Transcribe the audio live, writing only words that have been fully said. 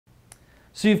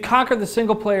So you've conquered the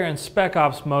single player and Spec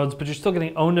Ops modes, but you're still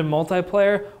getting owned in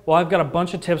multiplayer? Well, I've got a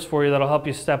bunch of tips for you that'll help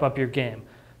you step up your game.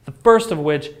 The first of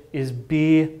which is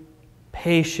be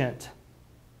patient.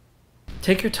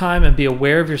 Take your time and be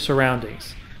aware of your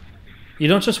surroundings. You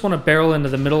don't just want to barrel into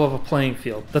the middle of a playing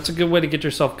field. That's a good way to get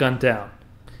yourself gunned down.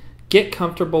 Get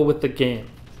comfortable with the game.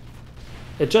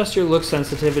 Adjust your look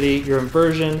sensitivity, your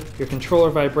inversion, your controller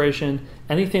vibration,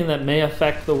 anything that may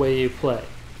affect the way you play.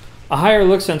 A higher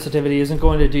look sensitivity isn't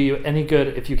going to do you any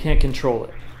good if you can't control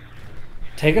it.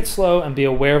 Take it slow and be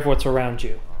aware of what's around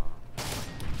you.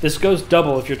 This goes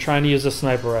double if you're trying to use a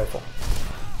sniper rifle.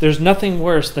 There's nothing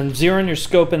worse than zeroing your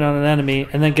scope in on an enemy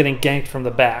and then getting ganked from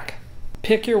the back.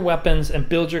 Pick your weapons and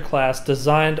build your class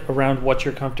designed around what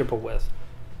you're comfortable with.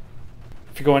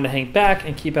 If you're going to hang back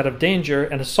and keep out of danger,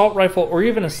 an assault rifle or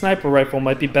even a sniper rifle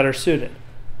might be better suited.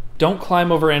 Don't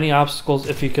climb over any obstacles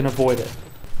if you can avoid it.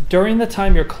 During the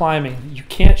time you're climbing, you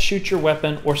can't shoot your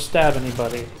weapon or stab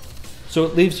anybody, so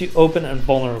it leaves you open and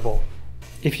vulnerable.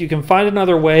 If you can find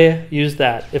another way, use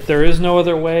that. If there is no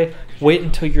other way, wait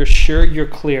until you're sure you're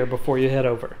clear before you head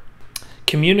over.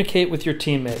 Communicate with your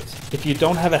teammates. If you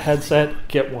don't have a headset,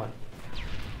 get one.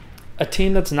 A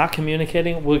team that's not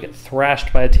communicating will get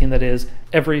thrashed by a team that is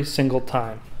every single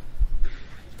time.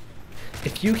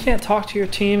 If you can't talk to your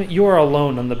team, you are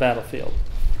alone on the battlefield.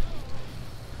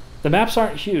 The maps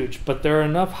aren't huge, but there are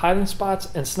enough hiding spots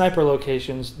and sniper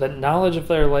locations that knowledge of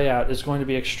their layout is going to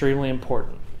be extremely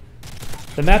important.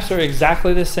 The maps are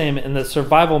exactly the same in the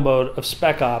survival mode of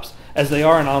Spec Ops as they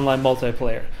are in online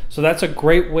multiplayer, so that's a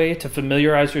great way to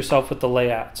familiarize yourself with the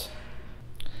layouts.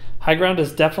 High ground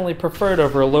is definitely preferred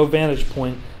over a low vantage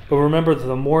point, but remember that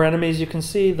the more enemies you can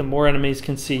see, the more enemies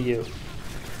can see you.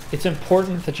 It's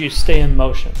important that you stay in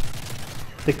motion.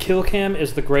 The kill cam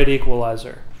is the great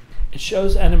equalizer. It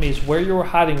shows enemies where you were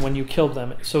hiding when you killed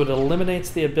them, so it eliminates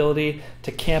the ability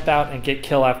to camp out and get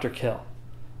kill after kill.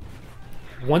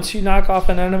 Once you knock off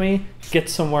an enemy, get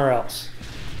somewhere else.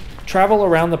 Travel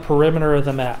around the perimeter of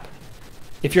the map.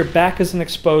 If your back isn't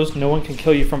exposed, no one can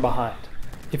kill you from behind.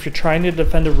 If you're trying to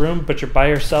defend a room but you're by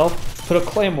yourself, put a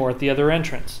claymore at the other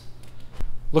entrance.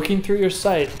 Looking through your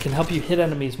sight can help you hit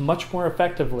enemies much more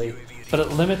effectively, but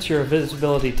it limits your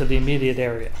visibility to the immediate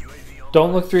area.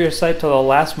 Don't look through your sight till the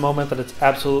last moment that it's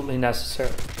absolutely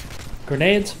necessary.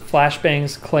 Grenades,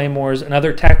 flashbangs, claymores, and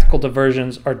other tactical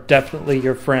diversions are definitely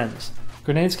your friends.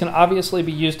 Grenades can obviously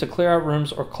be used to clear out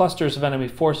rooms or clusters of enemy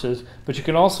forces, but you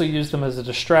can also use them as a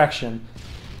distraction,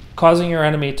 causing your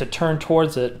enemy to turn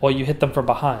towards it while you hit them from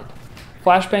behind.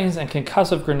 Flashbangs and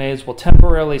concussive grenades will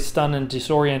temporarily stun and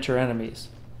disorient your enemies.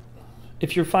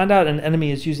 If you find out an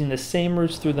enemy is using the same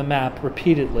routes through the map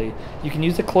repeatedly, you can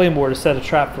use a claymore to set a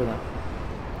trap for them.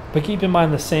 But keep in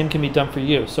mind the same can be done for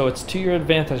you, so it's to your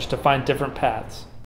advantage to find different paths.